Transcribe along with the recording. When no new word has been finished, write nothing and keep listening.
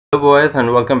Hello boys,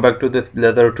 and welcome back to this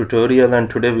Blazor tutorial, and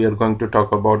today we are going to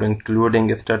talk about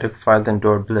including static files into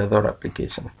our Blazor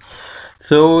application.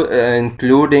 So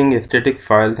including static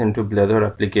files into Blazor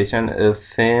application is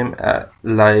same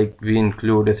like we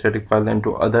include static files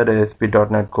into other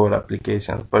ASP.NET Core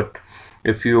applications. But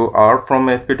if you are from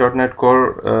ASP.NET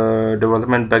Core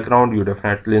development background, you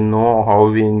definitely know how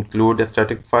we include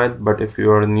static files. But if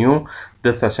you are new,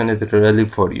 this session is really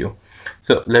for you.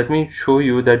 So let me show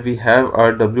you that we have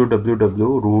our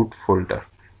www root folder.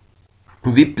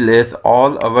 We place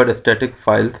all our static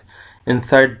files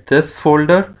inside this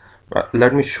folder.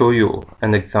 Let me show you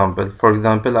an example. For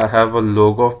example, I have a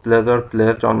logo of Blazor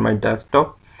placed on my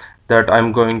desktop that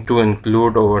I'm going to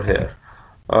include over here.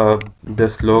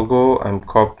 This logo I'm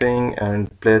copying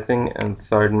and placing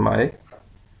inside my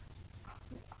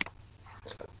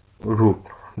root,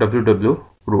 www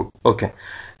root. Okay,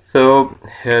 so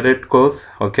here it goes.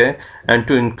 Okay, and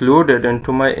to include it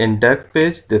into my index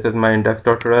page, this is my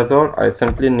index.razor. I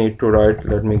simply need to write,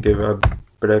 let me give a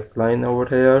break line over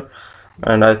here,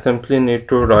 and I simply need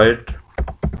to write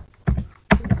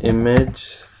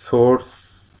image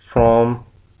source from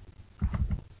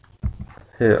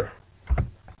here.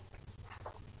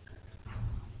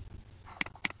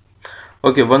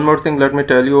 Okay, one more thing, let me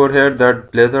tell you over here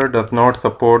that Blazor does not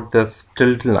support this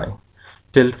tilt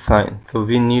sign, so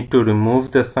we need to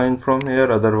remove the sign from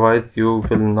here, otherwise you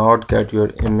will not get your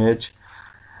image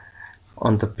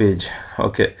on the page.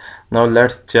 Okay, now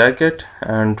let's check it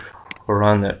and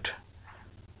run it.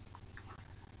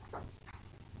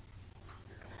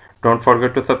 Don't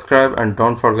forget to subscribe and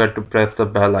don't forget to press the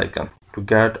bell icon to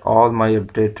get all my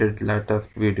updated latest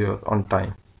videos on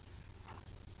time.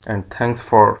 And thanks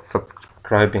for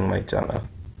subscribing my channel.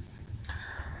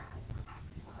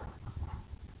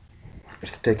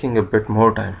 It's taking a bit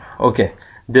more time. Okay,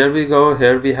 there we go.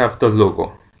 Here we have the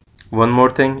logo. One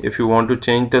more thing, if you want to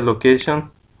change the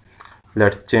location,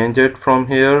 let's change it from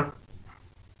here.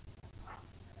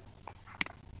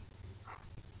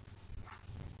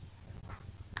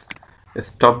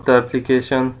 Stop the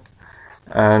application,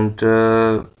 and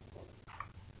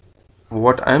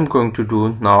what I'm going to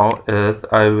do now is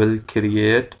I will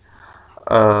create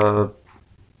a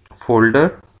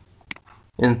folder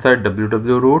inside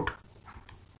www root.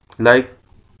 Like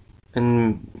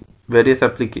in various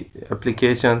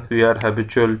applications, we are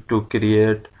habitual to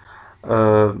create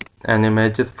an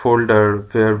images folder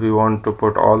where we want to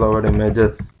put all our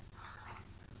images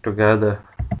together.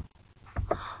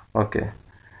 Okay,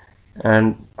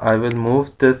 and I will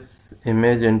move this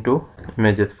image into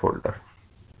images folder.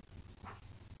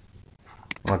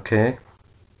 Okay,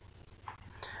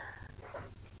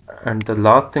 and the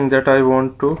last thing that I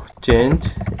want to change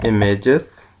images,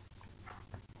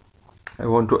 I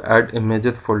want to add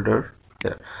images folder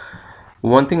there.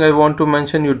 One thing I want to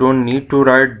mention, you don't need to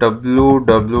write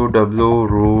www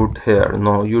root here.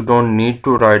 No, you don't need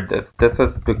to write this. This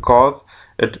is because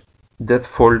this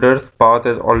folder's path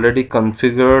is already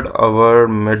configured our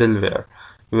middleware.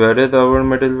 Where is our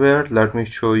middleware? Let me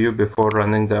show you before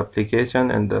running the application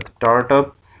in the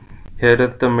startup. Here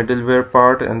is the middleware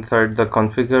part inside the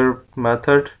configure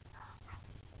method.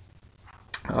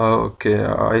 Okay,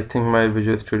 I think my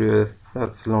Visual Studio is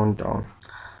slowed down.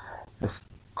 It's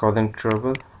causing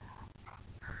trouble.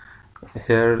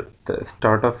 Here the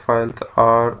startup files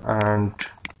are, and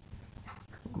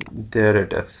there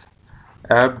it is.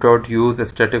 app.use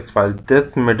static file.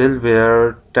 This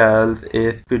middleware tells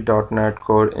ASP.NET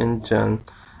Core Engine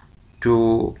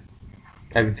to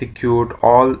execute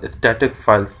all static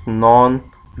files,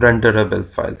 non-renderable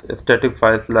files. Static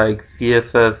files like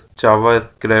CSS,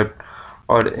 JavaScript,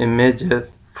 or images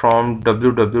from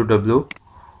www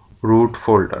root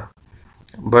folder.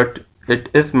 But it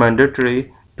is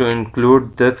mandatory to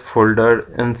include this folder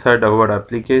inside our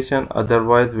application,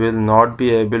 otherwise we will not be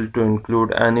able to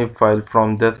include any file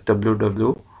from this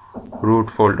www root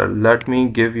folder. Let me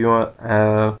give you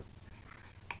a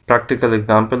practical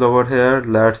example over here.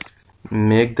 Let's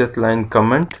make this line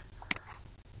comment.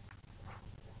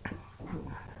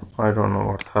 I don't know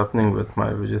what's happening with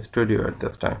my Visual Studio at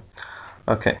this time.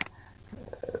 Okay,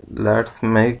 let's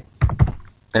make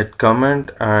it comment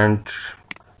and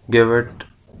give it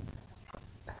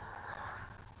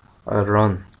a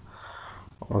run.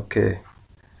 Okay,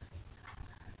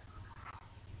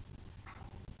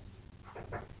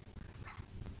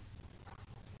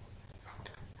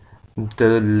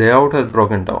 the layout has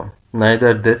broken down.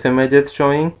 Neither this image is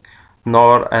showing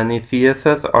nor any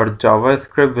CSS or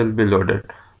JavaScript will be loaded.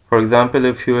 For example,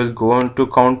 if you will go into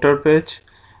counter page,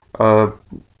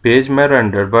 page may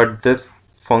render, but this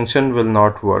function will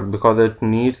not work because it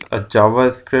needs a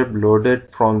JavaScript loaded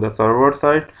from the server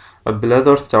side. A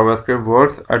Blazor's JavaScript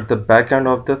works at the back end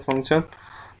of this function.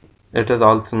 It is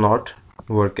also not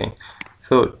working.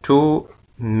 So to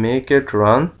make it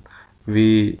run, we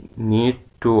need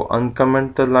to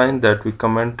uncomment the line that we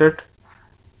commented.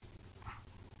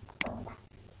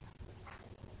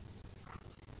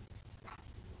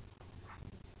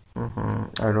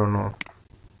 I don't know.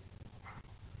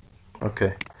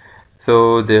 Okay,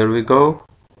 so there we go,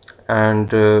 and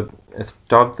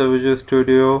stop the Visual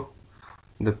Studio.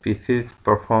 The PC's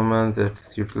performance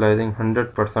is utilizing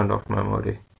 100% of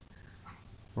memory.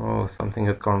 Oh, something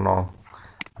has gone wrong.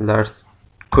 Let's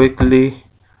quickly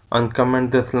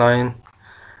uncomment this line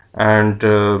and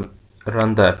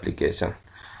run the application.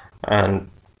 And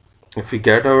if we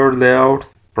get our layouts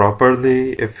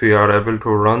properly, if we are able to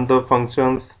run the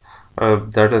functions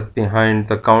that is behind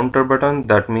the counter button,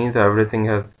 that means everything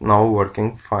is now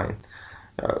working fine.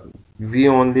 We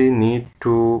only need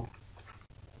to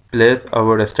place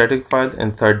our static file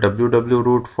inside www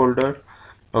root folder.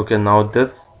 Okay, now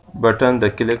this button,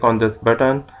 the click on this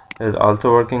button is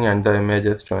also working and the image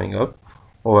is showing up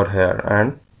over here.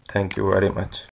 And thank you very much.